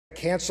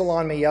cancel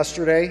on me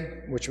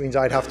yesterday, which means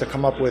I'd have to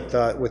come up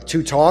with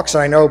 2 talks.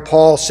 I know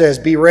Paul says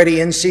be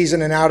ready in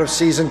season and out of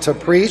season to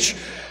preach.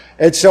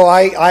 And so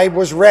I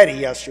was ready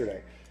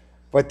yesterday.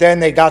 But then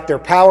they got their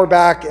power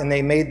back and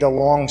they made the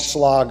long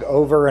slog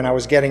over, and I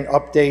was getting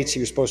updates.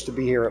 He was supposed to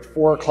be here at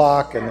 4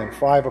 o'clock and then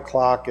 5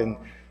 o'clock. And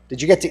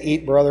did you get to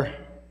eat, brother?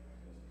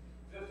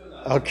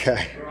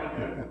 Okay.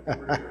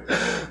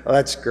 Well,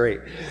 that's great.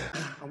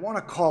 I want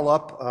to call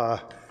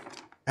up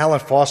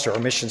Alan Foster, our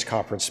missions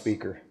conference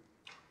speaker.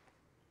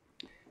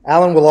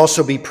 Alan will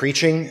also be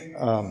preaching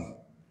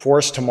for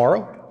us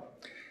tomorrow.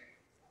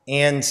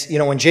 And, you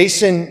know, when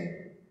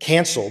Jason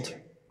canceled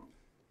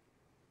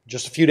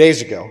just a few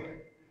days ago,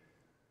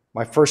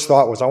 my first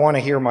thought was, I want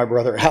to hear my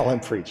brother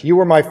Alan preach. You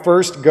were my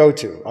first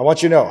go-to. I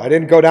want you to know, I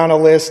didn't go down a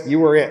list. You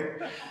were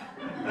it.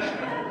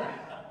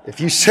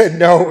 If you said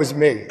no, it was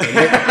me.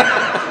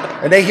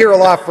 And they hear a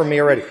lot from me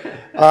already.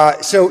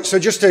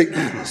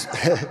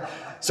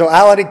 So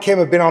Alan and Kim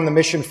have been on the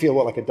mission field,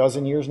 what, like a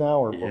dozen years now?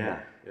 Or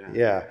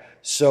yeah.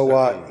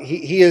 So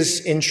he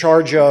is in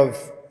charge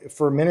of,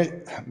 for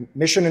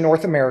mission in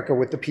North America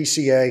with the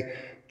PCA,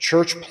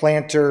 church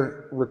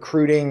planter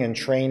recruiting and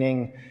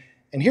training.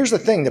 And here's the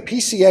thing, the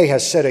PCA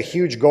has set a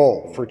huge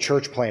goal for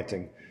church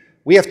planting.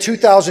 We have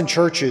 2,000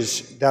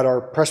 churches that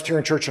are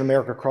Presbyterian Church in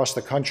America across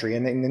the country,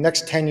 and in the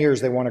next 10 years,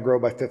 they want to grow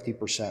by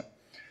 50%.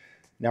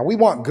 Now, we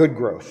want good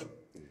growth.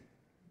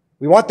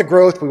 We want the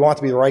growth, we want it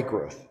to be the right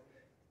growth.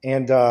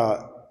 And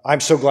I'm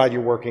so glad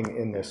you're working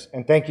in this.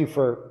 And thank you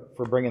for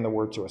bringing the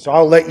word to us. So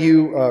I'll let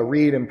you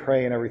read and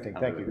pray and everything.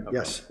 Thank you. Okay.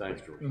 Yes.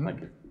 Thanks, George.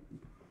 Thank you.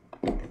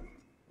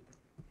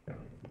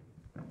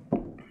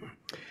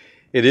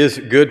 It is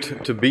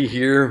good to be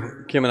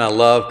here. Kim and I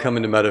love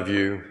coming to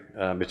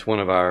Meadowview. It's one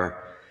of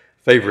our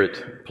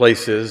favorite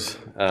places.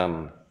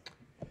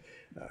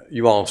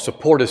 You all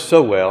support us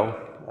so well.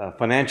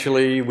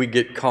 Financially, we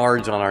get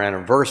cards on our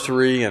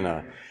anniversary and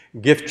a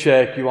gift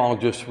check. You all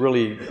just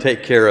really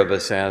take care of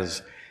us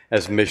as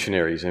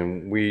missionaries,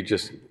 and we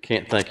just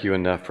can't thank you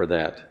enough for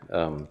that.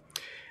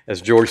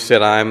 As George said,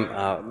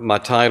 my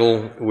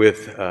title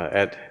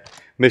at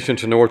Mission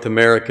to North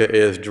America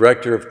is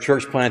Director of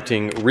Church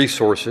Planting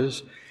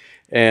Resources,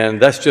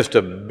 and that's just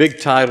a big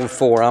title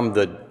I'm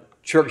the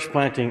church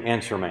planting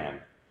answer man.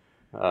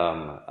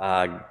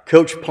 I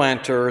coach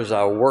planters,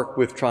 I work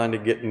with trying to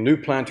get new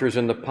planters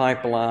in the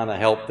pipeline, I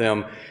help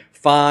them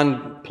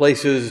find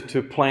places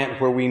to plant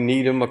where we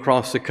need them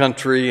across the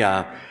country,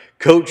 I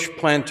coach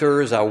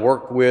planters, I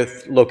work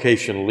with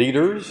location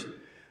leaders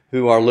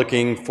who are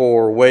looking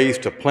for ways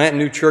to plant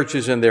new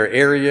churches in their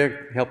area,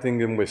 helping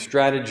them with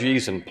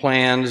strategies and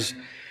plans.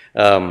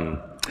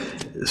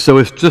 So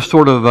it's just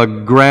sort of a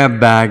grab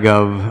bag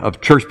of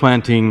church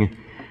planting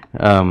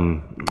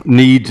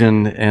needs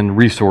and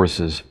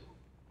resources.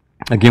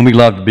 Again, we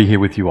love to be here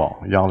with you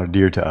all. Y'all are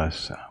dear to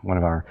us, one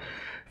of our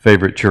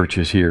favorite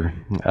churches here.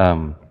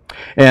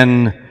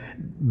 And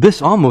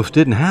this almost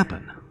didn't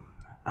happen.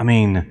 I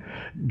mean,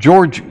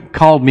 George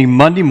called me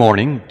Monday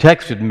morning,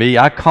 texted me.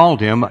 I called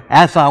him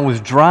as I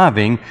was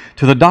driving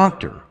to the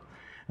doctor.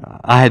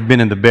 I had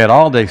been in the bed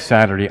all day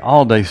Saturday,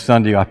 all day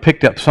Sunday. I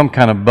picked up some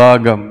kind of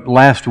bug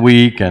last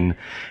week and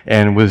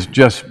was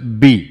just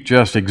beat,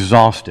 just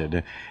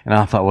exhausted. And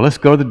I thought, well, let's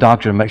go to the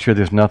doctor and make sure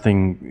there's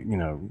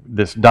nothing,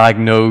 that's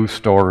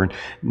diagnosed or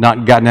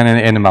not gotten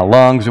into my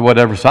lungs or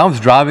whatever. So I was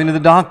driving to the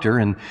doctor,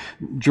 and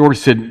George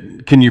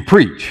said, "Can you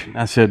preach?"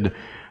 I said,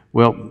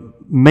 "Well,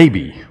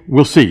 maybe.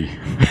 We'll see."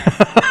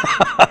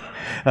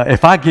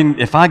 If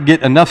I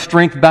get enough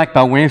strength back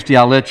by Wednesday,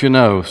 I'll let you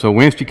know. So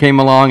Wednesday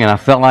came along, and I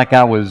felt like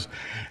I was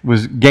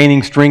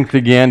gaining strength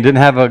again. Didn't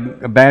have a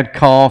bad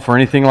cough or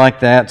anything like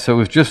that. So it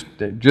was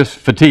just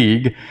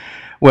fatigue.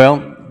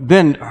 Well,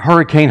 then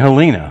Hurricane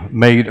Helena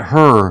made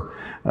her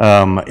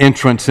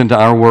entrance into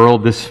our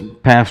world this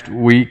past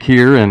week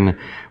here, and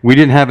we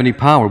didn't have any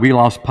power. We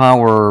lost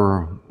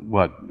power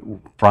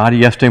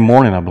yesterday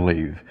morning, I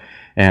believe,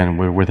 and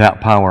we're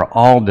without power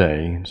all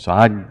day. So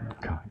I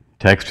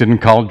texted and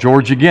called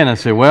George again. I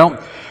said, "Well,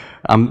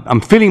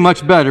 I'm feeling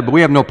much better, but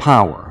we have no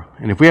power.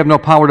 And if we have no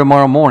power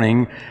tomorrow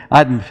morning,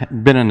 I've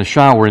been in the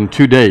shower in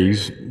 2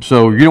 days,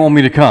 so you don't want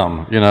me to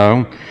come,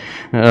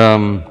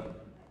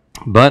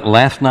 But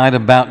last night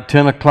about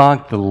 10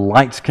 o'clock, the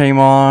lights came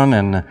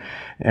on,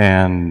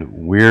 and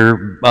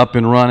we're up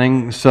and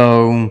running.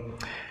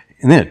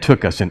 And then it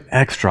took us an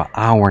extra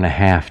hour and a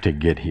half to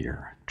get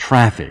here.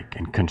 Traffic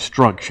and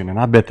construction, and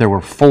I bet there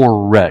were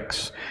 4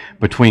 wrecks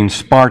between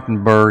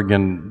Spartanburg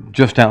and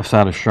just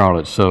outside of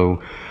Charlotte.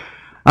 So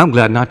I'm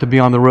glad not to be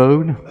on the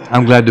road.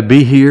 I'm glad to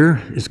be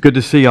here. It's good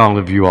to see all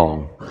of you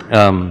all.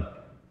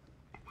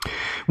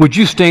 Would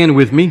you stand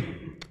with me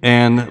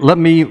and let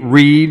me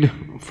read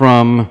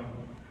from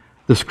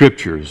the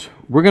Scriptures.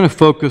 We're going to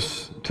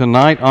focus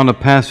tonight on a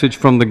passage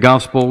from the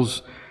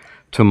Gospels,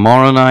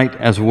 tomorrow night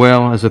as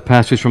well as a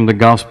passage from the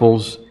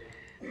Gospels.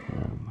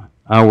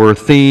 Our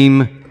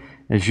theme,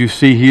 as you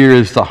see here,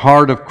 is the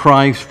heart of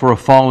Christ for a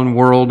fallen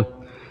world.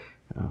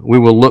 We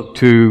will look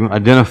to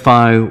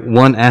identify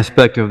one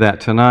aspect of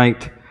that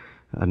tonight,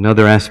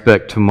 another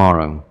aspect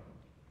tomorrow.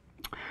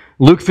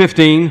 Luke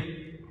 15,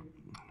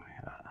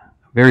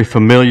 very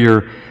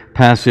familiar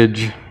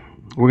passage.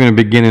 We're going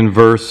to begin in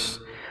verse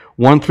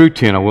 1 through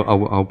 10.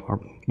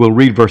 We'll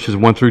read verses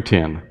 1 through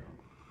 10.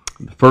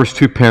 The first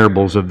two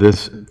parables of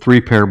this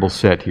three-parable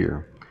set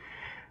here.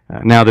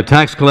 Now the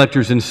tax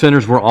collectors and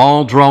sinners were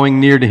all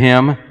drawing near to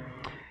him,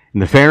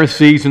 and the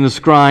Pharisees and the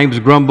scribes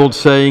grumbled,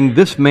 saying,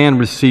 "This man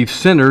receives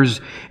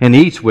sinners and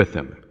eats with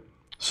them."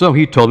 So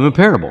he told them a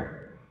parable.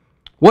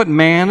 "What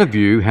man of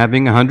you,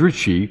 having 100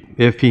 sheep,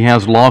 if he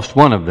has lost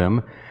one of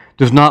them,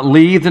 does not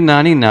leave the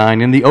 99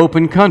 in the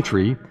open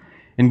country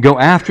and go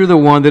after the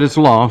one that is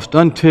lost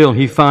until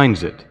he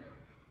finds it?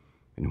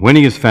 And when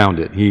he has found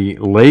it, he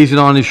lays it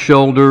on his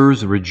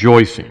shoulders,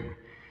 rejoicing.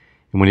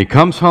 And when he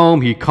comes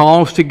home, he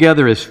calls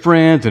together his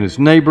friends and his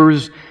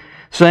neighbors,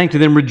 saying to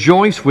them,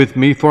 'Rejoice with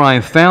me, for I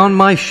have found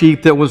my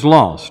sheep that was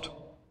lost.'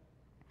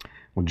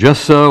 Well,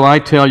 just so, I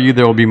tell you,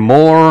 there will be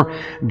more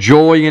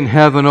joy in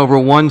heaven over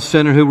one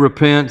sinner who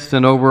repents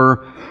than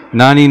over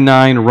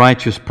 99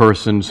 righteous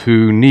persons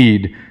who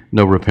need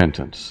no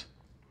repentance.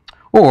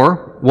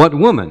 Or, what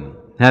woman,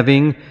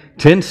 having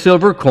 10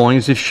 silver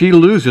coins, if she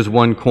loses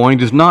one coin,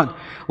 does not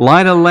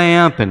light a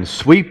lamp and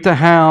sweep the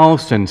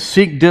house and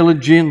seek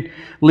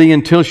diligently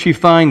until she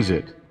finds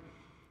it?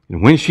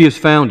 And when she has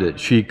found it,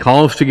 she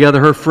calls together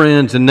her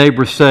friends and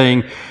neighbors,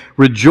 saying,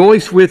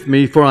 'Rejoice with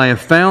me, for I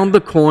have found the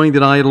coin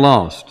that I had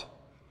lost.'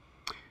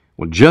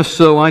 Well, just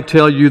so, I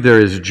tell you, there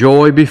is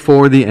joy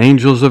before the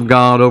angels of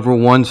God over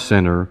one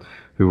sinner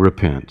who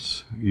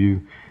repents."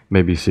 You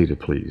may be seated,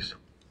 please.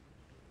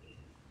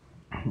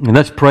 And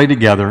let's pray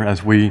together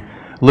as we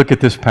look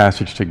at this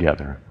passage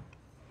together.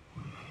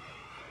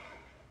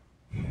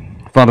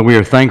 Father, we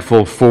are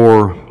thankful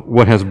for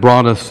what has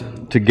brought us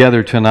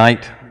together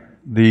tonight,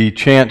 the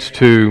chance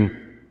to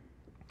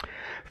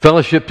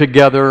fellowship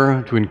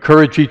together, to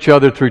encourage each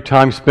other through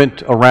time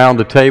spent around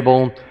the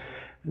table,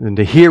 and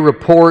to hear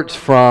reports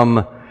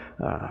from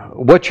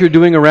what you're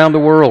doing around the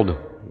world.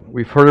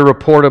 We've heard a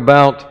report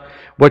about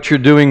what you're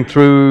doing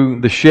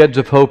through the Sheds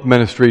of Hope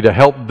ministry to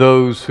help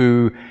those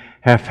who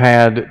have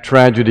had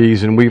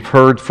tragedies, and we've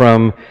heard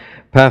from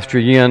Pastor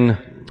Yin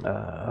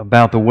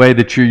about the way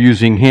that you're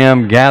using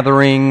him,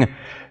 gathering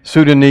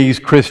Sudanese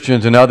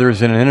Christians and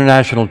others in an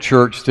international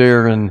church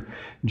there in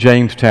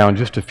Jamestown,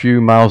 just a few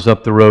miles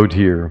up the road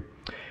here.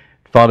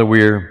 Father,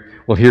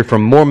 we'll hear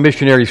from more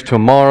missionaries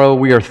tomorrow.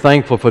 We are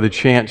thankful for the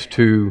chance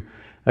to,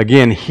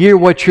 again, hear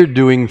what you're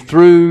doing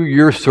through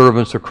your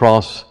servants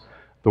across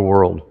the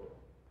world.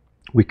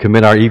 We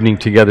commit our evening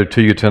together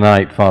to you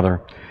tonight,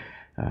 Father.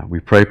 We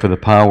pray for the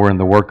power and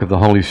the work of the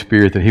Holy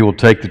Spirit, that He will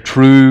take the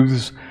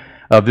truths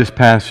of this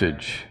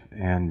passage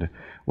and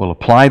will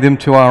apply them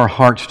to our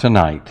hearts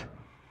tonight.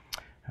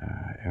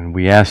 And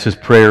we ask this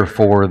prayer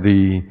for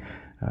the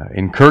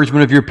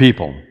encouragement of your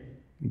people.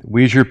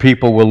 We as your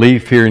people will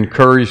leave here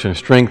encouraged and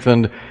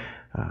strengthened,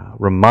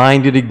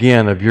 reminded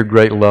again of your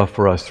great love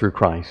for us through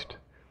Christ.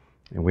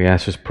 And we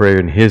ask this prayer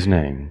in His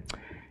name.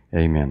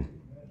 Amen.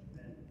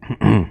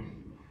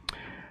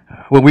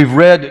 Well, we've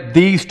read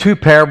these two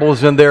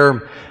parables, and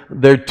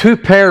they're two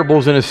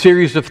parables in a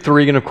series of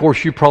three. And of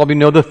course, you probably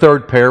know the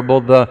third parable,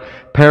 the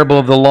parable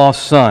of the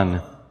lost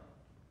son.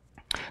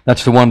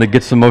 That's the one that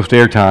gets the most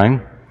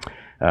airtime.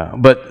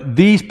 But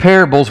these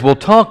parables will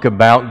talk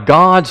about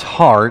God's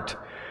heart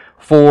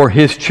for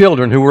His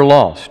children who were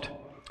lost.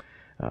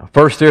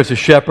 First, there's a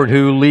shepherd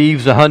who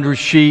leaves 100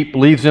 sheep,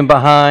 leaves them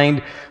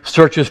behind,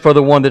 searches for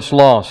the one that's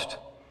lost.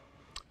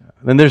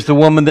 Then there's the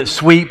woman that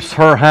sweeps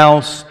her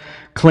house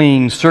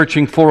clean,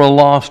 searching for a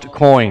lost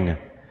coin.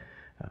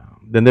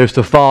 Then there's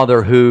the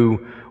father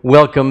who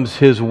welcomes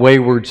his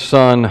wayward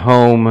son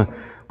home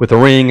with a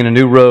ring and a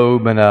new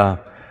robe and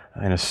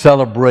a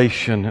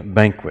celebration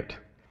banquet.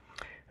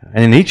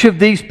 And in each of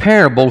these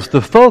parables, the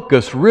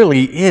focus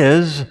really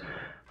is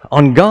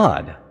on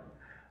God.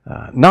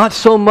 Not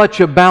so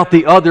much about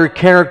the other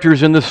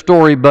characters in the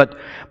story, but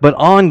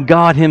on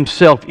God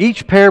Himself.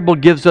 Each parable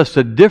gives us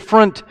a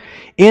different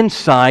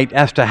insight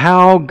as to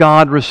how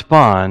God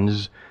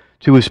responds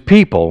to His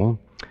people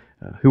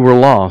who were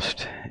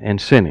lost and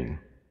sinning.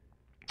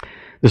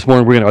 This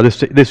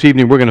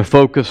evening we're going to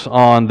focus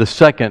on the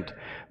second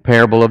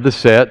parable of the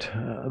set,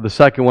 the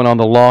second one on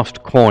the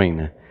lost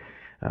coin.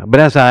 But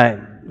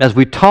as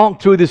we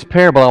talk through this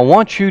parable, I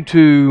want you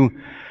to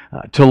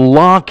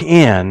lock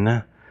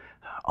in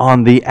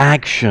on the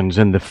actions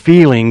and the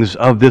feelings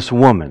of this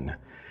woman,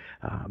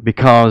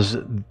 because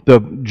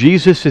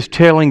Jesus is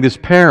telling this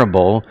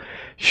parable.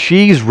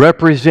 She's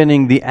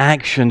representing the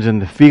actions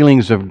and the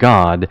feelings of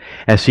God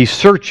as He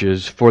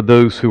searches for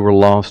those who were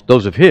lost,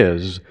 those of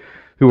His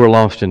who were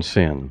lost in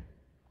sin.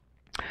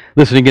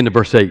 Listen again to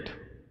verse 8.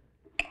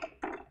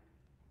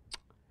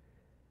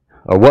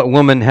 Or what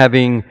woman,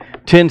 having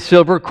 10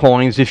 silver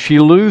coins, if she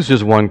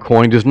loses one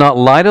coin, does not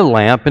light a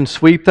lamp and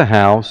sweep the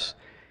house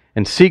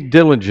and seek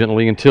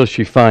diligently until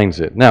she finds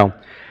it? Now,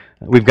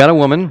 we've got a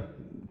woman.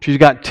 She's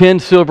got 10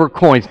 silver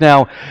coins.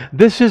 Now,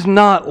 this is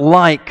not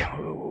like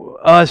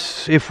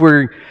us if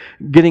we're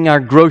getting our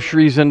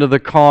groceries into the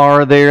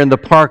car there in the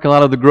parking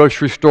lot of the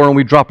grocery store and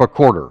we drop a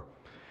quarter.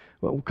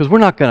 Because we're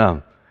not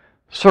going to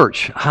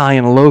search high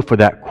and low for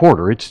that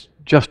quarter. It's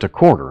just a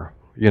quarter,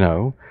 you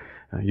know.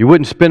 You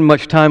wouldn't spend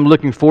much time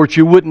looking for it.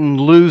 You wouldn't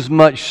lose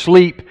much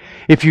sleep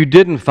if you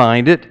didn't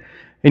find it.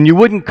 And you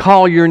wouldn't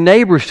call your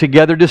neighbors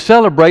together to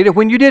celebrate it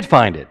when you did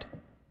find it,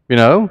 you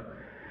know.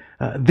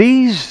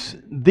 These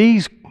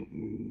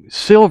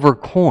silver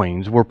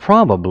coins were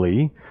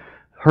probably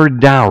her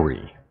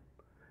dowry.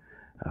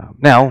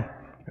 Now,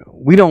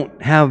 we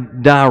don't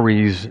have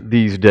dowries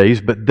these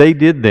days, but they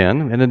did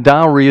then. And a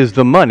dowry is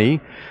the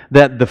money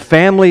that the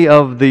family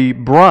of the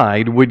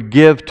bride would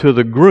give to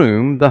the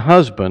groom, the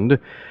husband,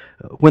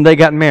 when they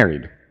got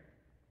married.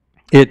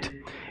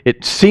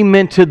 It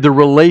cemented the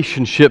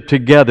relationship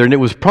together, and it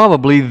was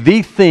probably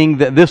the thing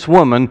that this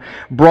woman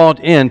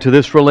brought into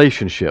this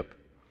relationship.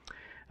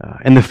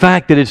 And the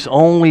fact that it's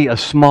only a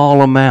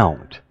small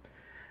amount.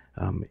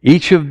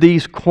 Each of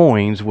these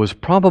coins was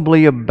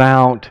probably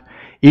about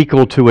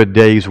equal to a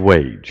day's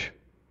wage.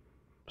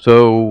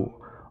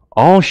 So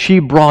all she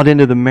brought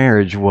into the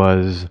marriage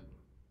was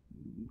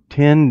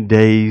 10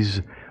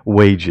 days'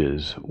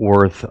 wages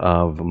worth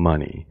of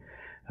money.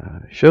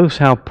 Shows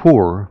how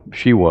poor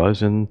she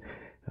was and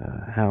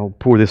how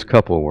poor this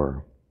couple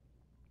were.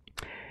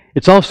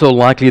 It's also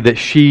likely that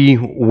she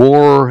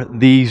wore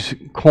these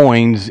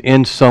coins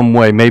in some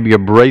way, maybe a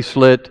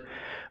bracelet,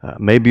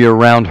 maybe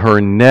around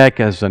her neck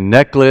as a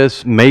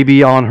necklace,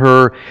 maybe on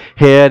her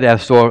head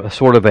as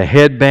sort of a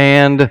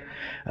headband.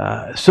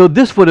 So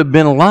this would have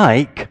been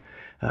like,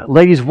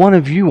 ladies, one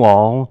of you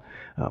all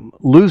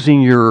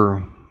losing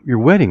your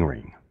wedding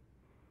ring,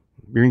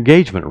 your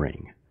engagement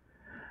ring.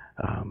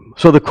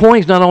 So the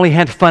coins not only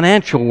had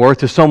financial worth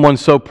to someone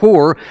so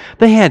poor,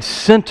 they had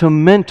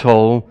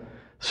sentimental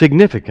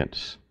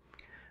significance.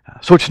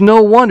 So it's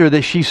no wonder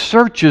that she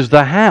searches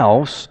the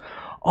house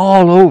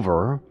all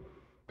over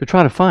to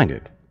try to find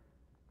it.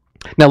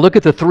 Now look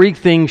at the three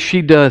things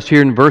she does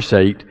here in verse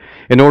 8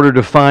 in order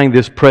to find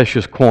this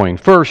precious coin.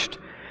 First,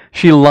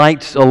 she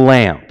lights a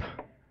lamp.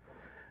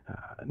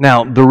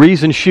 Now the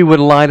reason she would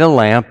light a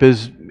lamp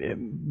is,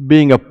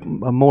 being a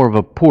more of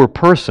a poor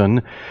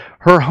person,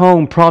 her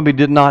home probably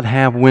did not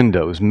have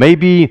windows.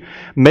 Maybe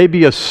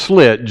a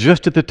slit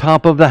just at the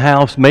top of the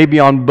house, maybe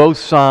on both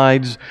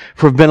sides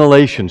for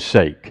ventilation's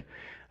sake,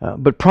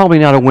 but probably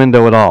not a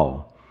window at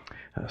all.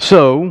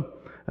 So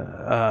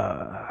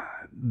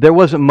there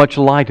wasn't much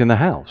light in the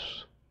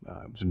house.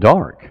 It was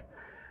dark.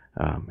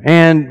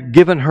 And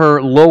given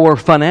her lower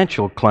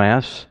financial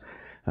class,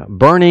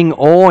 burning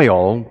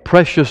oil,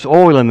 precious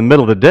oil in the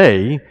middle of the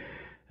day,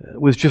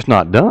 was just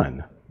not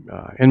done.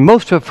 And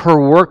most of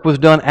her work was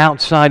done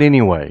outside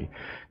anyway.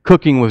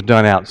 Cooking was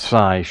done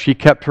outside. She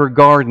kept her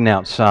garden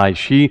outside.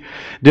 She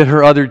did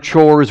her other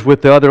chores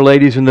with the other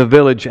ladies in the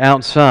village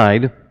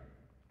outside.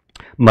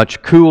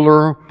 Much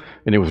cooler,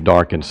 and it was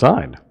dark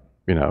inside,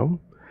 you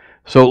know.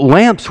 So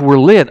lamps were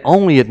lit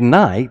only at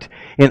night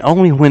and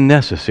only when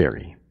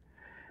necessary.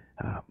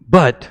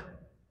 But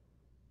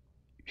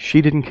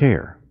she didn't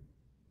care.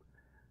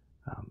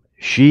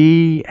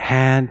 She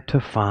had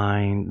to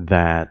find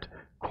that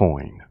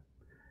coin.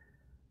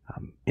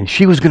 And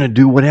she was going to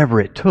do whatever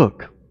it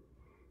took.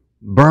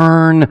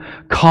 Burn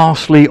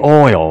costly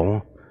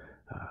oil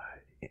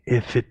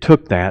if it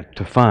took that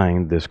to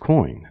find this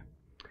coin.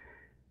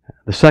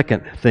 The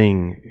second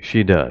thing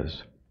she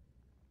does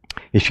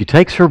is she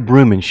takes her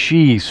broom and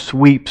she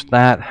sweeps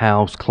that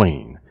house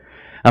clean.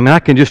 I mean, I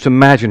can just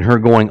imagine her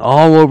going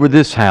all over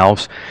this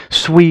house,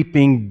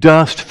 sweeping,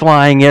 dust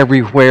flying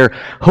everywhere,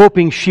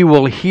 hoping she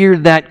will hear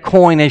that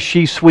coin as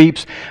she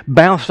sweeps,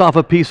 bounce off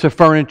a piece of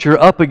furniture,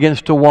 up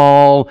against a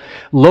wall,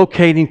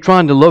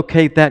 trying to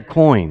locate that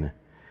coin.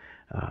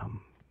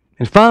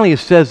 And finally it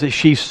says that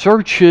she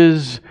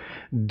searches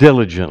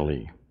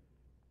diligently.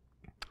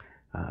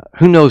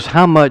 Who knows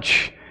how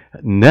much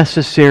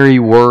necessary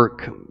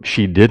work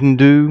she didn't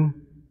do,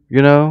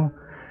 you know?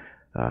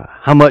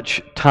 How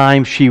much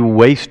time she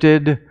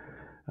wasted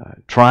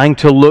trying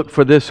to look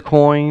for this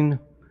coin.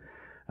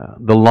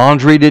 The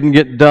laundry didn't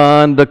get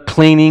done. The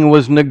cleaning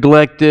was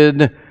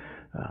neglected.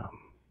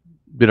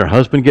 Did her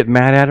husband get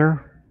mad at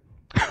her?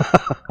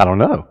 I don't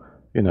know,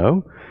 you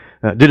know.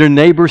 Did her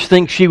neighbors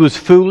think she was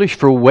foolish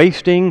for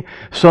wasting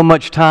so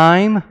much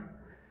time?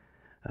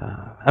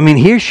 I mean,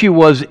 here she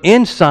was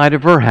inside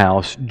of her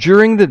house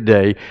during the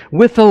day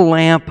with a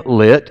lamp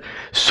lit,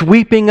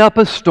 sweeping up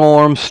a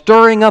storm,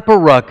 stirring up a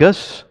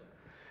ruckus.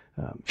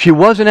 She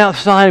wasn't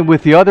outside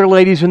with the other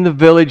ladies in the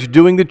village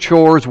doing the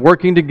chores,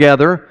 working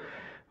together,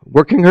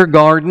 working her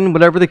garden,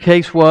 whatever the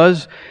case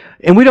was.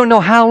 And we don't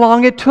know how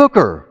long it took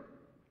her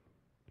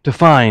to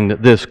find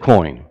this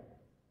coin.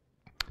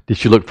 Did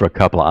she look for a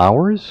couple of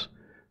hours?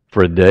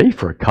 For a day?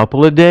 For a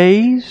couple of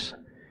days?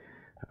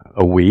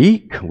 A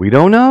week? We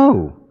don't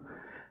know.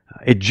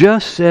 It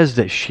just says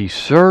that she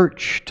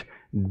searched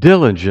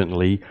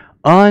diligently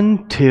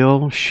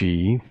until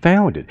she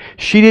found it.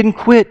 She didn't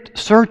quit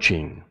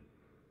searching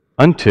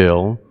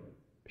until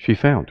she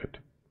found it.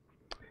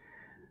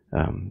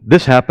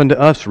 This happened to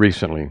us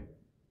recently.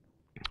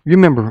 You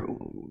remember,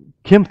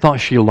 Kim thought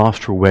she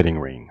lost her wedding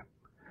ring.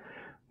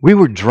 We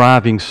were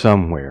driving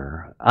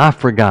somewhere. I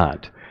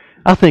forgot.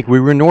 I think we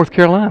were in North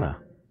Carolina.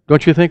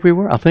 Don't you think we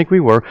were? I think we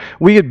were.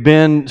 We had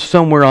been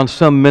somewhere on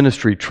some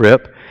ministry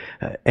trip,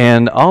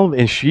 and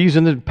she's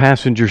in the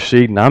passenger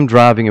seat, and I'm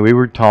driving, and we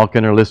were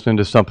talking or listening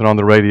to something on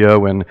the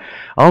radio, and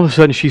all of a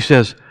sudden she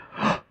says,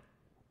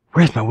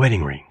 "Where's my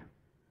wedding ring?"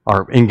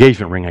 Or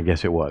engagement ring, I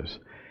guess it was.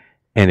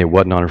 And it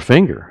wasn't on her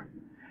finger.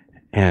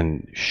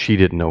 And she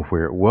didn't know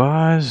where it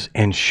was.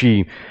 And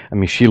she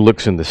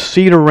looks in the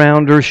seat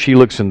around her. She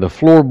looks in the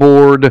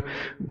floorboard.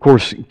 Of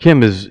course,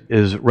 Kim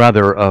is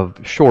rather of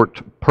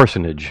short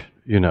personage,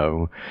 you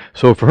know.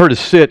 So for her to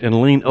sit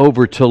and lean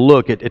over to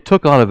look, it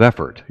took a lot of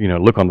effort, you know,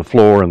 look on the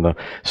floor and the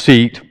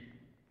seat.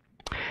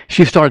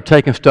 She started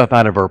taking stuff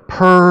out of her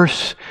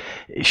purse.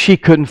 She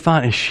couldn't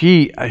find it.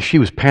 She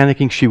was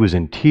panicking. She was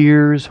in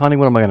tears. "Honey,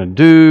 what am I going to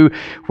do?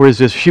 Where is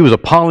this?" She was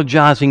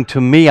apologizing to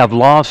me. "I've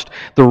lost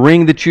the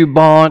ring that you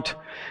bought."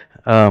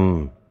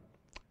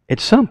 At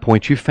some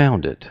point, you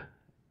found it.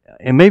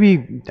 And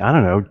maybe, I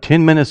don't know,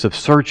 10 minutes of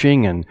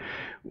searching and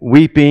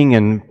weeping,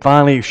 and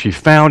finally she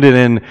found it.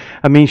 And,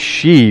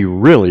 she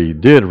really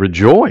did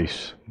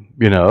rejoice,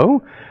 you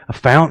know.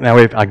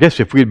 I guess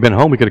if we had been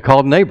home, we could have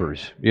called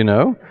neighbors, you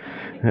know,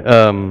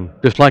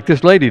 just like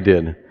this lady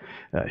did.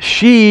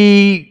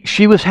 She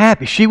was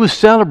happy. She was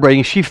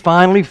celebrating. She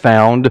finally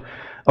found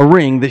a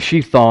ring that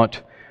she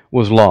thought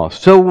was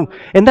lost. So,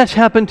 and that's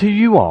happened to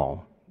you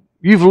all.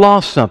 You've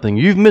lost something.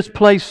 You've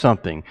misplaced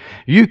something.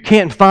 You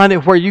can't find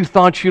it where you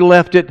thought you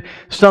left it.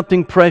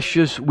 Something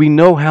precious. We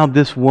know how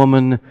this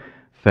woman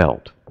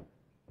felt.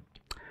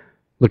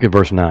 Look at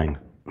verse 9.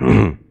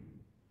 "And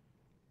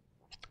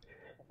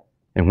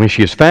when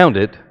she has found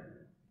it,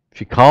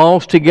 she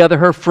calls together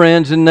her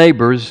friends and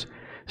neighbors,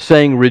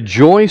 saying,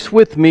 'Rejoice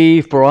with me,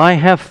 for I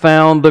have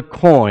found the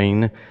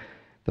coin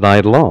that I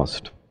had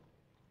lost.'"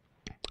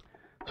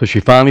 So she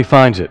finally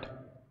finds it.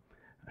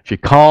 She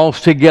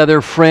calls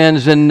together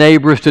friends and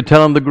neighbors to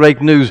tell them the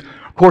great news.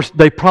 Of course,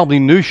 they probably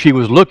knew she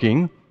was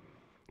looking.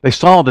 They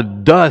saw the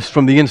dust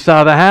from the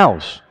inside of the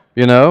house,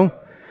 you know.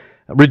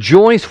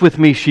 "Rejoice with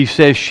me," she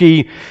says.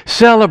 She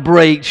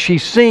celebrates, she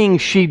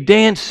sings, she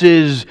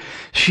dances.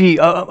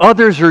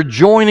 Others are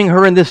joining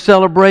her in this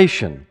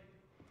celebration.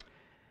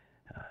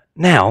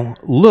 Now,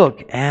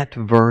 look at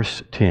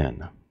verse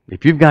 10.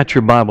 If you've got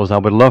your Bibles, I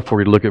would love for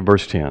you to look at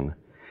verse 10.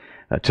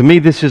 To me,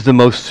 this is the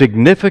most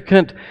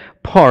significant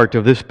part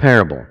of this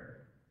parable.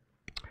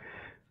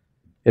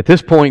 At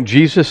this point,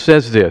 Jesus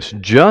says this,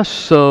 "Just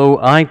so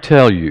I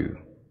tell you,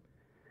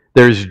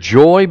 there's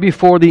joy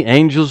before the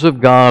angels of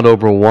God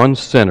over one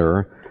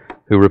sinner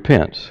who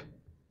repents."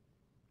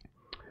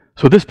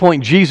 So at this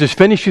point, Jesus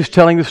finishes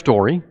telling the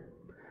story,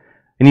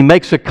 and he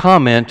makes a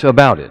comment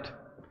about it.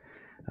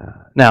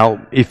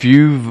 Now, if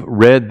you've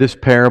read this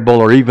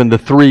parable or even the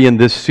three in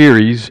this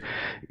series,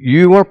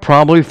 you are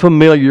probably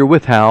familiar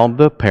with how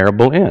the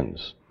parable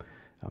ends.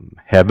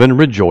 Heaven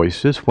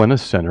rejoices when a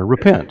sinner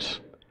repents.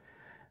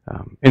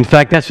 In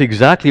fact, that's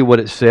exactly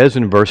what it says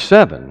in verse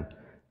 7.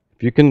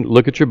 If you can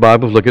look at your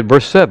Bibles, look at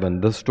verse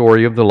 7, the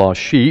story of the lost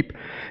sheep.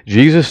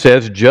 Jesus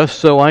says, "Just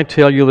so I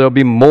tell you, there'll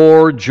be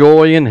more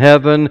joy in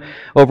heaven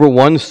over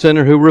one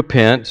sinner who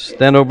repents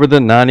than over the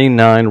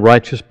 99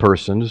 righteous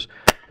persons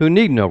who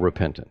need no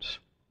repentance."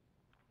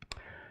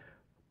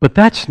 But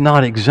that's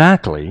not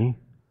exactly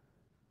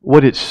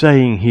what it's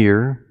saying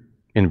here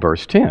in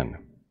verse 10.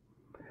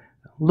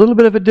 A little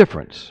bit of a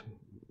difference.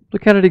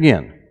 Look at it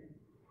again.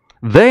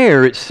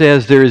 There it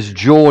says there is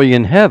joy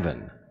in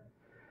heaven.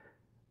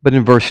 But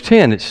in verse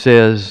 10 it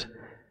says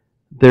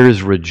there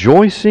is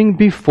rejoicing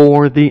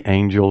before the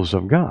angels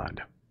of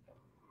God.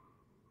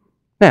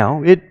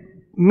 Now, it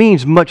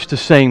means much the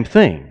same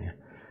thing.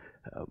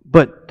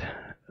 But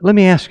let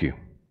me ask you,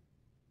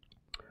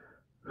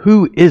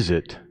 who is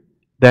it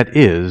that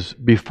is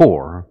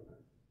before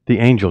the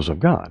angels of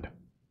God?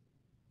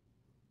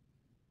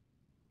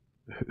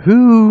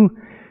 Who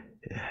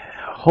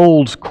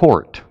holds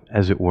court,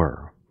 as it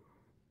were,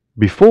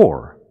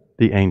 before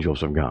the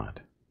angels of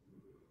God?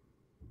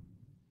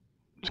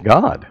 It's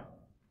God.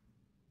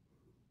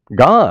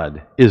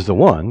 God is the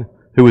one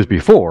who is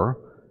before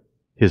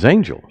His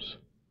angels.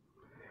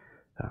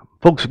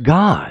 Folks,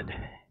 God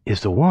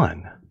is the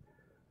one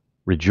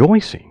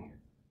rejoicing.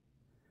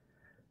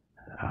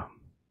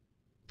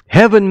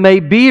 Heaven may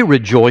be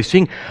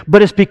rejoicing,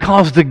 but it's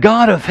because the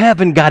God of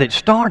heaven got it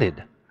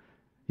started.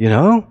 You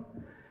know?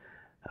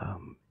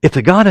 If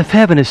the God of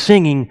heaven is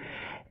singing,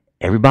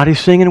 everybody's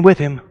singing with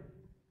Him.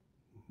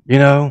 You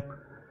know?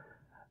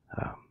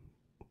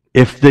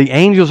 If the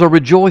angels are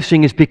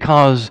rejoicing, it's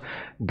because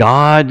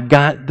God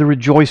got the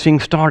rejoicing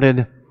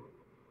started.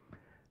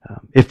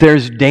 If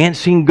there's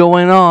dancing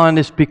going on,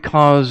 it's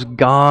because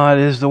God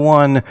is the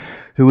one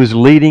who is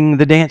leading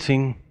the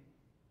dancing.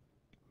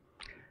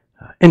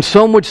 And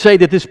some would say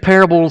that this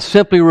parable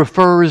simply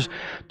refers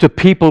to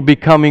people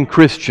becoming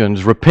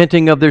Christians,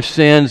 repenting of their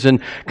sins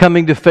and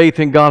coming to faith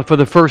in God for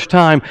the first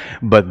time.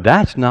 But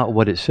that's not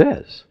what it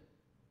says.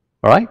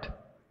 All right?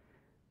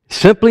 It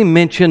simply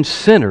mentions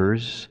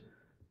sinners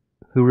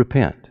who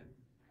repent.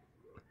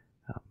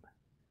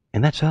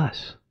 And that's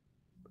us.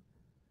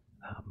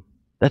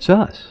 That's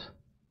us.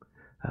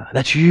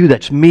 That's you,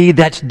 that's me,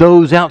 that's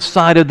those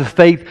outside of the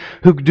faith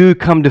who do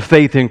come to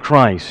faith in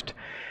Christ.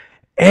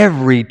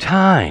 Every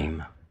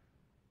time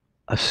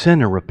a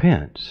sinner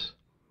repents,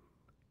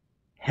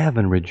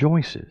 heaven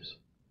rejoices.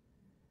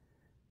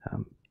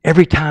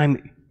 Every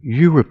time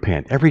you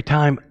repent, every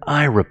time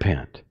I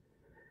repent,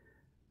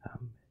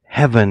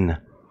 heaven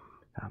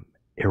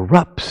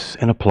erupts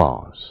in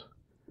applause.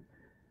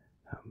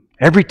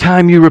 Every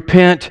time you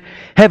repent,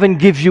 heaven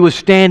gives you a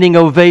standing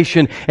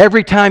ovation.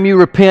 Every time you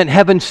repent,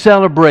 heaven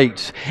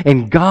celebrates.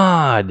 And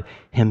God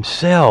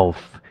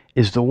Himself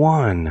is the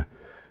one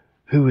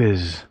who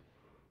is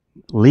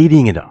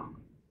leading it up,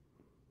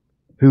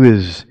 who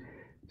is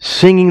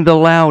singing the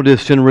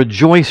loudest and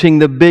rejoicing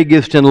the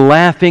biggest and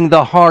laughing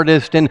the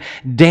hardest and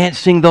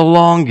dancing the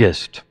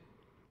longest.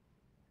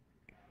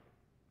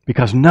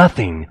 Because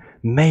nothing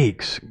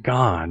makes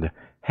God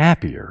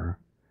happier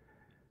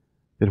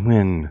than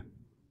when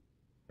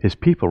His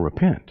people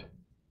repent.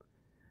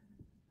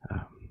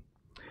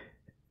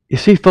 You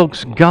see,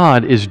 folks,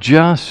 God is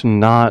just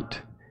not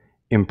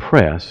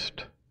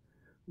impressed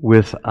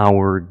with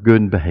our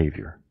good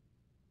behavior.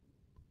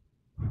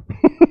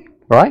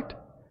 Right?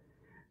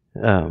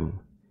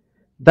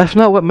 That's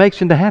not what makes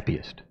Him the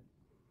happiest.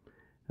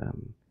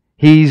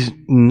 He's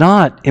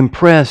not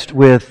impressed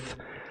with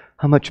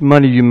how much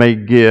money you may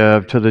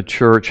give to the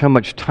church, how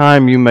much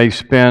time you may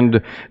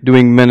spend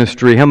doing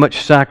ministry, how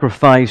much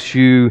sacrifice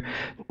you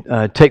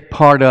take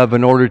part of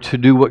in order to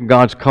do what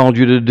God's called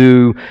you to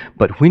do.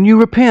 But when you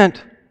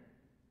repent,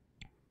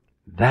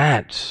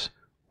 that's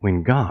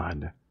when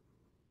God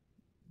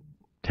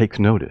takes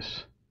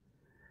notice.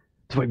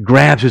 That's what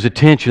grabs His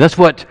attention. That's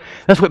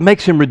what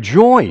makes Him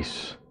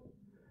rejoice.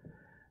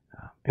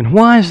 And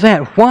why is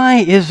that? Why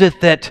is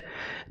it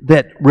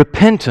that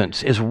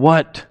repentance is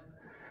what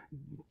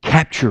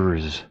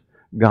captures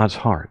God's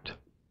heart?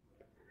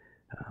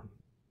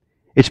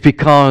 It's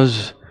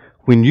because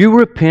when you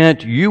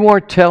repent, you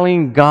are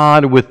telling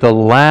God with the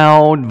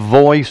loud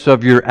voice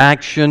of your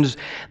actions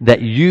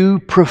that you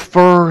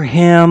prefer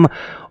Him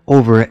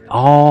over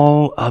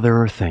all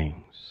other things.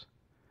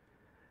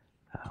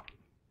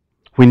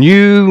 When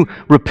you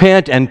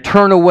repent and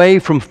turn away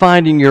from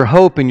finding your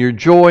hope and your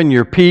joy and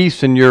your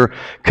peace and your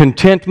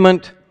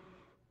contentment,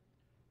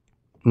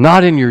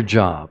 not in your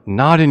job,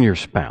 not in your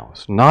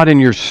spouse, not in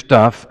your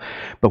stuff,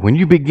 but when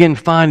you begin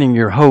finding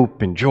your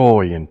hope and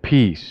joy and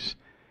peace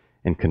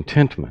and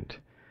contentment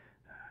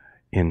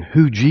in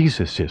who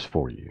Jesus is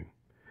for you,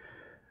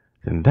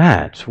 then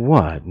that's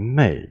what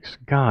makes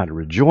God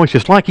rejoice.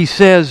 It's like He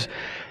says,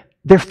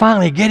 they're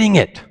finally getting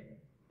it.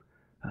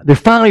 They're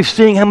finally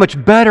seeing how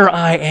much better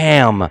I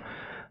am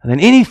than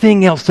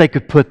anything else they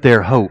could put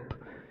their hope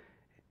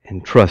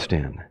and trust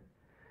in.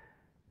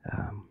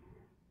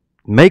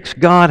 Makes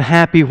God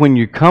happy when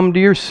you come to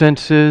your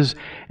senses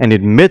and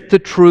admit the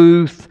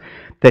truth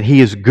that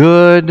He is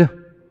good,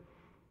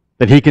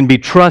 that He can be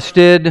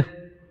trusted,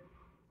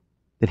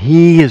 that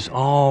He is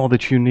all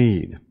that you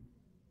need.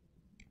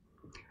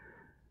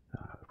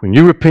 When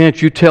you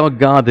repent, you tell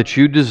God that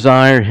you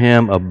desire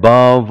Him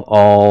above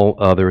all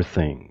other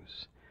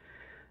things,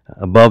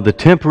 above the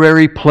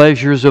temporary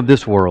pleasures of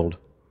this world.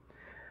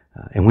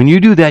 And when you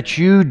do that,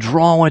 you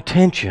draw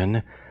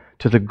attention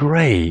to the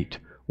great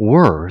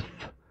worth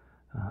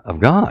of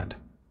God.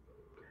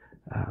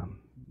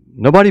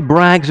 Nobody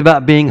brags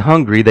about being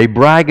hungry. They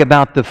brag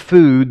about the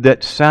food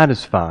that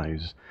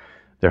satisfies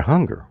their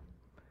hunger.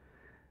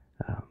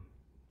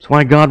 That's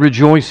why God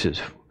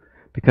rejoices,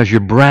 because you're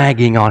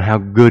bragging on how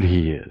good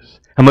He is,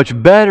 how much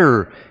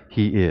better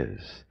He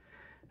is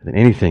than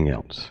anything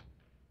else.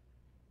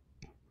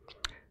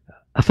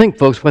 I think,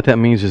 folks, what that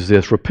means is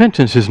this.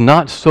 Repentance is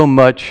not so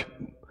much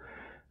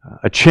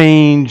a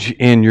change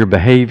in your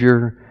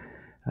behavior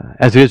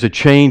as it is a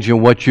change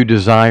in what you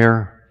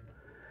desire.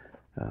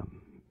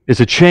 It's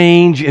a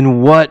change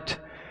in what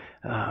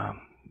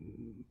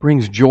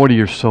brings joy to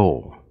your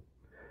soul.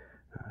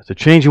 It's a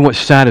change in what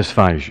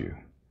satisfies you.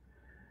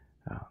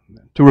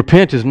 To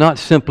repent is not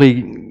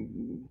simply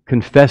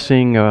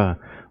confessing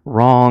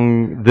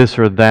wrong, this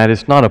or that.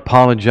 It's not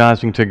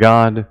apologizing to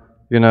God,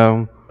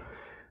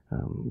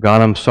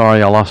 God, I'm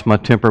sorry I lost my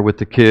temper with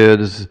the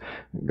kids.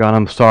 God,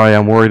 I'm sorry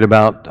I'm worried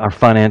about our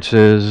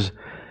finances.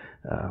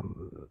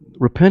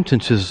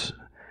 Repentance is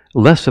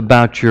less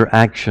about your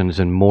actions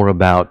and more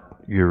about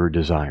your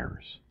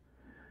desires.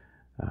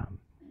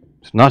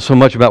 It's not so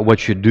much about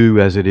what you do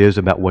as it is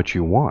about what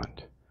you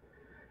want.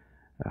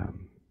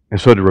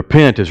 And so to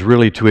repent is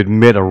really to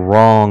admit a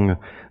wrong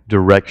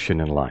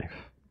direction in life.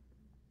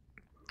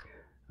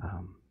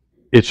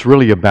 It's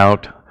really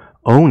about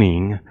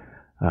owning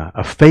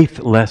a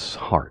faithless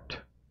heart.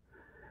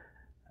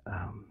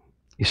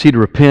 You see, to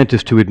repent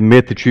is to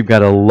admit that you've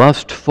got a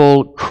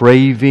lustful,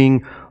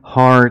 craving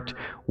heart,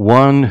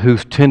 one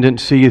whose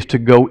tendency is to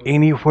go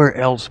anywhere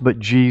else but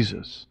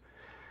Jesus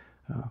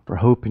for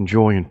hope and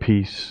joy and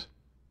peace,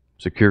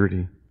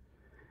 security.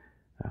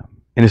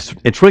 And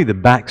it's really the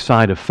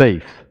backside of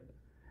faith.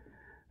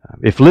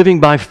 If living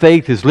by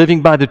faith is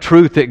living by the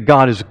truth that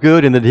God is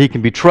good and that He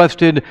can be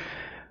trusted,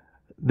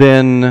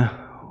 then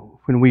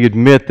when we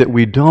admit that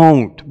we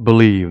don't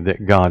believe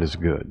that God is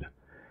good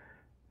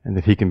and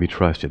that He can be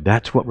trusted,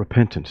 that's what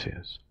repentance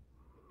is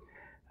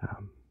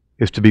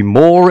to be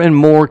more and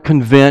more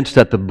convinced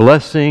that the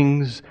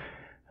blessings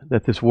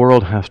that this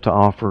world has to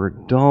offer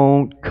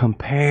don't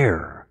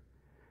compare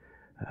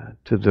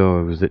to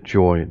those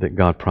that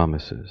God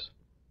promises.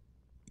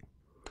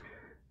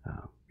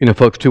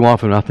 Folks, too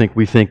often I think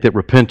we think that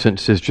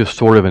repentance is just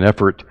sort of an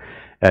effort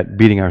at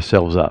beating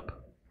ourselves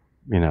up,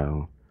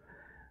 and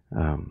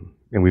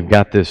we've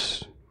got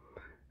this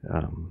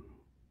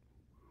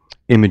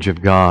image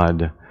of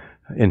God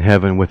in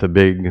heaven with a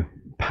big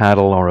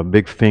paddle or a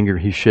big finger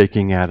He's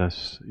shaking at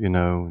us,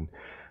 and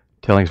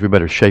telling us we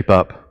better shape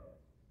up.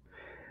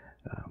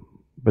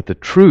 But the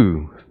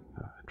true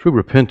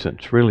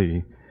repentance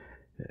really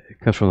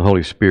comes from the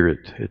Holy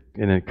Spirit,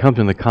 and it comes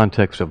in the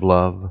context of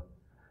love.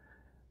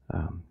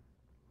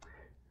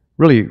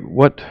 Really,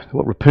 what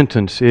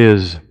repentance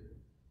is,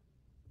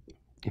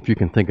 if you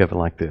can think of it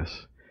like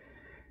this,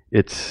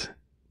 it's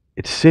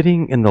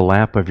sitting in the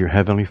lap of your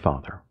Heavenly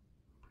Father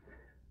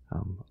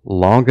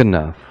long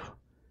enough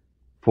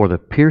for the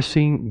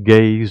piercing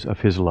gaze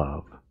of His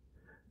love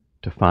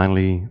to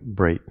finally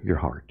break your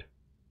heart.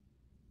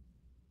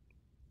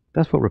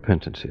 That's what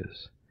repentance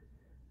is.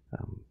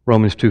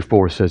 Romans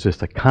 2:4 says it's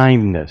the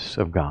kindness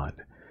of God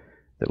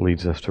that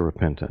leads us to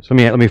repentance.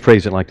 Let me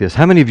phrase it like this.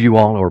 How many of you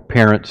all, or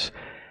parents,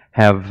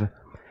 have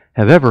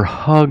ever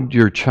hugged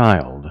your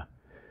child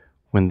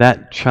when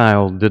that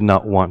child did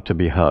not want to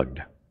be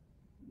hugged?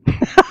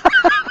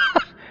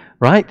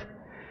 Right?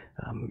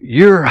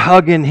 You're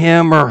hugging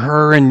him or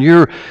her and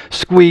you're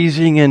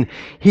squeezing and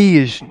he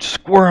is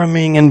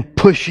squirming and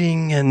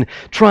pushing and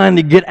trying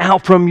to get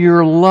out from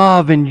your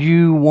love and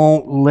you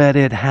won't let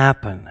it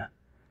happen.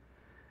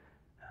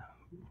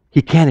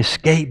 He can't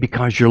escape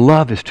because your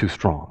love is too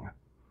strong.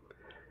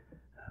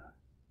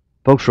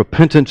 Folks,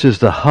 repentance is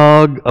the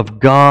hug of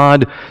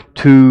God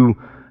to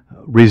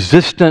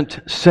resistant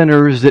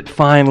sinners that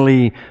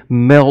finally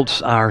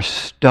melts our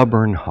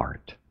stubborn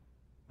heart.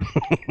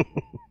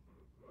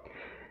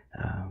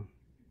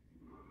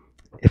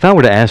 If I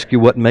were to ask you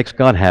what makes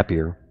God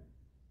happier,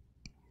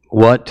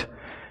 what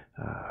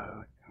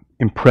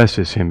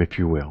impresses Him, if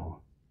you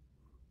will,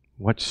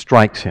 what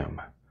strikes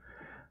Him,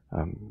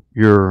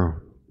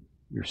 your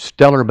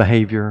stellar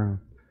behavior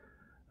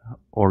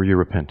or your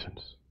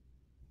repentance?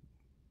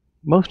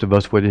 Most of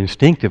us would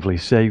instinctively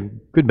say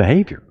good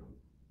behavior,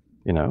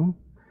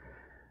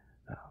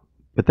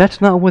 But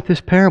that's not what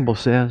this parable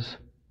says.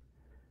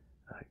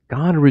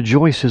 God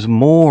rejoices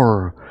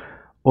more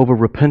over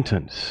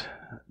repentance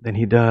than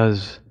He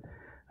does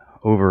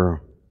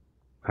over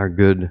our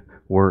good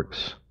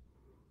works.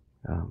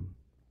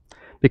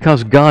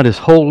 Because God is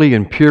holy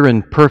and pure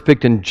and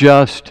perfect and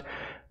just,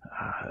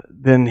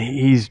 then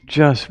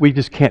we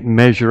just can't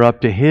measure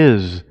up to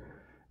His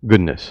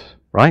goodness,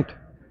 right?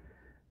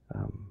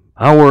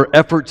 Our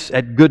efforts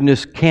at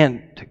goodness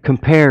can't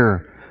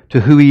compare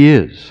to who He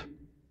is.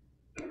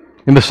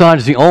 And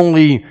besides, the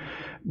only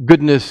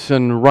goodness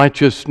and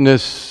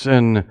righteousness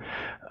and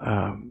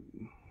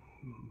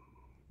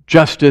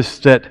justice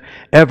that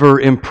ever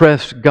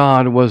impressed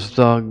God was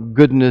the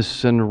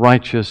goodness and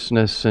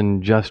righteousness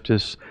and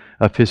justice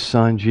of His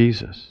Son,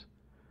 Jesus.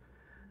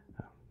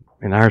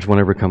 And ours won't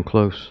ever come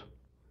close.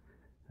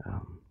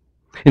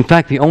 In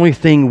fact, the only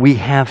thing we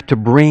have to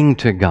bring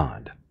to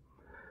God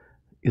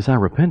is our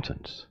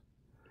repentance.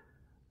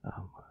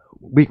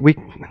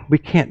 We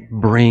can't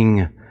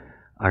bring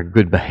our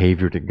good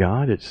behavior to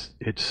God.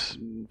 It's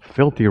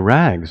filthy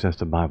rags, as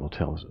the Bible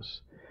tells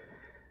us.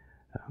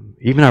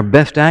 Even our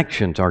best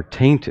actions are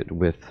tainted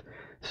with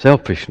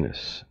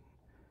selfishness,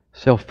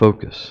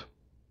 self-focus.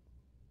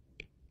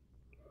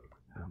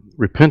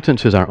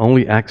 Repentance is our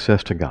only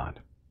access to God.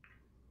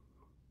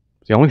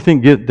 It's the only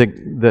thing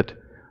that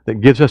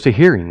gives us a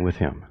hearing with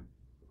Him.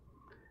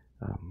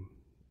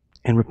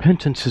 And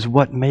repentance is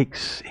what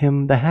makes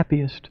Him the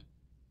happiest.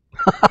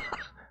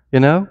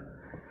 And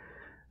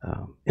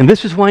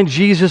this is why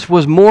Jesus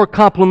was more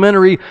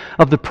complimentary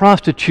of the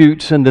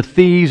prostitutes and the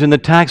thieves and the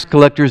tax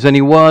collectors than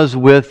He was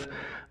with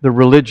the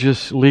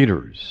religious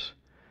leaders.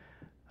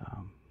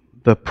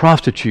 The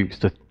prostitutes,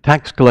 the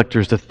tax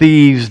collectors, the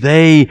thieves,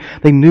 they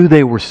knew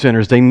they were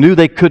sinners. They knew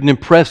they couldn't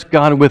impress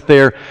God with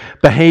their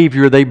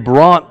behavior. They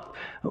brought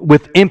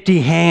with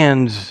empty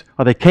hands,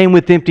 or they came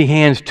with empty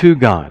hands to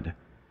God.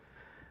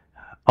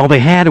 All they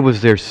had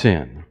was their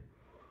sin.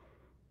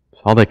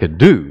 All they could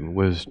do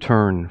was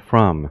turn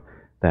from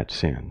that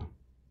sin.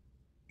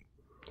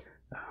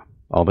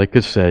 All they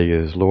could say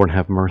is, Lord,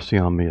 have mercy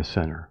on me, a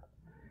sinner.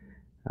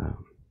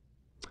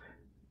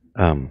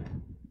 I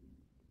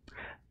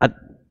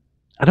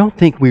don't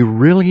think we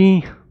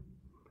really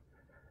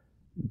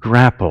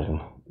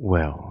grapple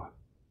well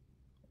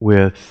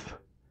with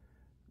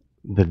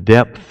the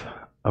depth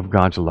of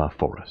God's love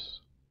for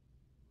us.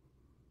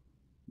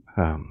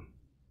 I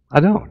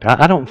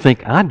don't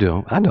think I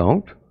do. I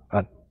don't.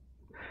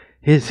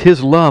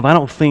 His love, I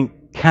don't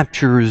think,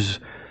 captures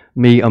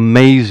me,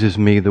 amazes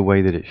me the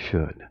way that it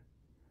should.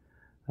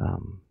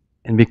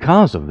 And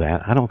because of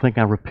that, I don't think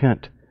I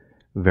repent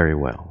very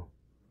well.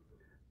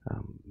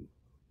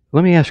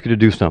 Let me ask you to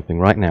do something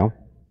right now.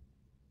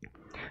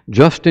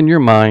 Just in your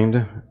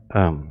mind,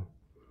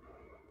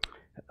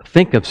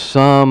 think of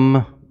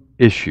some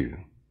issue,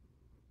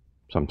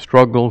 some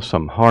struggle,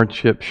 some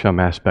hardship, some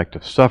aspect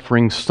of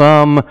suffering,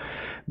 some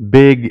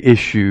big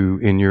issue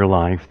in your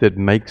life that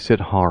makes it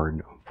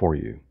hard for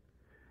you.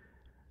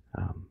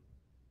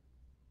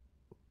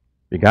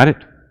 You got it?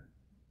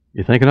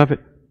 You thinking of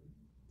it?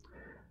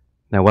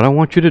 Now, what I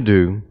want you to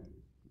do,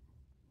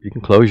 you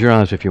can close your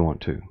eyes if you want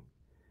to,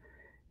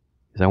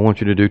 is I want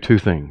you to do two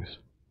things.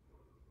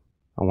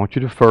 I want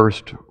you to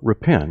first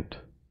repent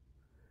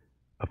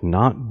of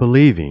not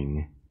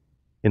believing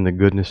in the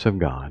goodness of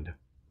God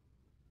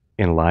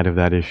in light of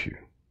that issue.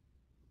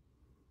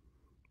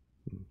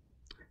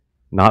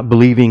 Not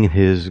believing in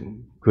His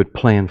good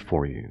plan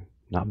for you.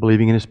 Not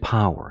believing in His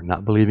power.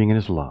 Not believing in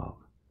His love.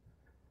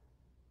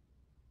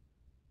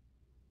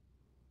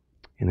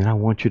 And then I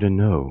want you to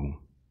know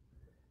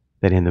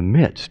that in the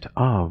midst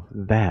of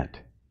that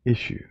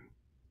issue,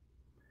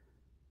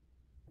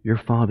 your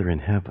Father in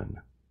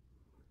heaven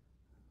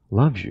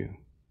loves you.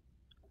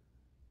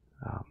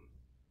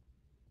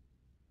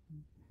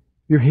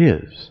 You're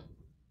His.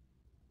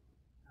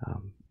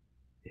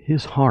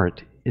 His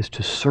heart is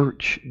to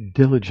search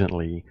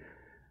diligently,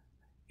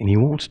 and He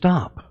won't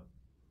stop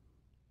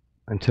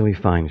until He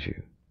finds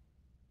you.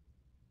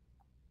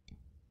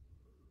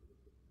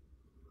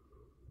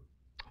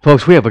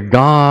 Folks, we have a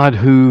God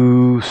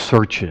who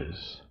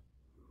searches,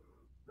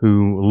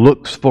 who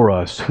looks for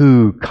us,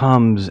 who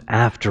comes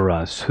after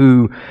us,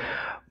 who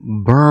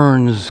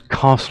burns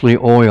costly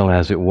oil,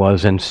 as it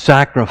was, and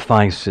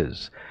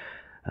sacrifices,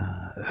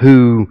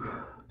 who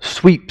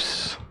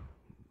sweeps,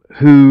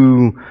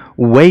 who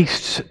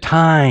wastes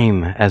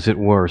time, as it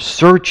were,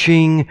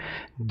 searching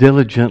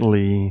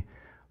diligently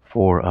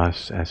for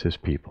us as His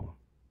people.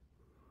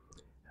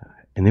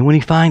 And then when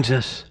He finds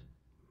us,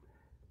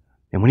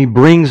 and when He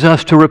brings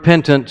us to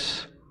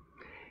repentance,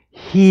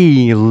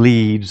 He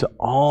leads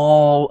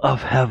all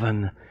of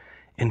heaven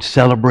in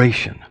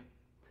celebration.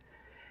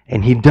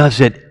 And He does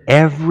it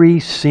every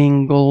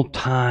single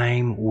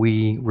time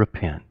we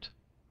repent.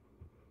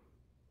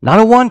 Not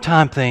a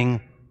one-time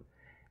thing.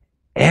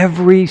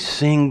 Every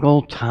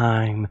single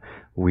time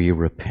we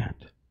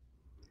repent.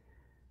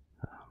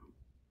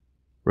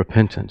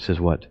 Repentance is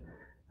what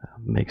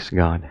makes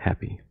God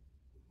happy.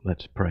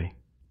 Let's pray.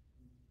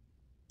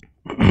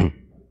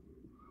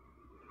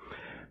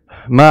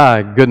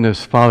 My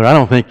goodness, Father, I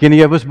don't think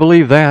any of us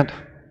believe that.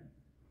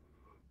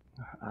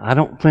 I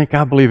don't think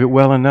I believe it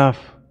well enough.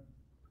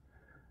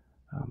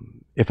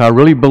 If I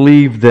really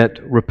believed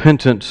that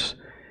repentance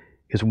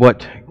is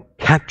what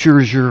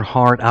captures your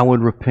heart, I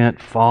would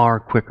repent far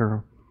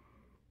quicker,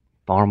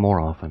 far more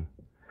often.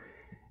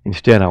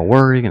 Instead, I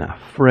worry and I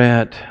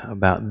fret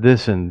about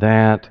this and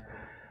that.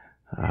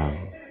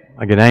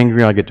 I get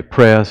angry, I get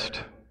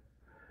depressed.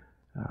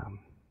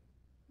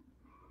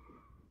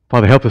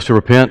 Father, help us to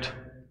repent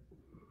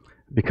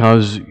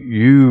because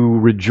You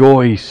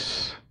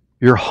rejoice.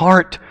 Your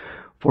heart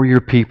for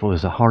Your people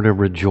is a heart of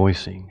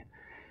rejoicing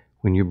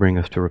when You bring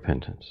us to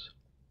repentance.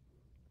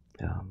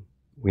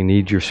 We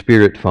need Your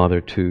Spirit, Father,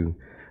 to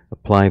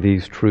apply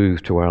these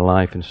truths to our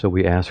life, and so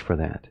we ask for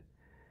that.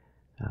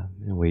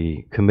 And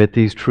we commit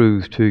these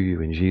truths to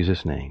You in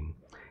Jesus' name.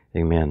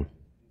 Amen.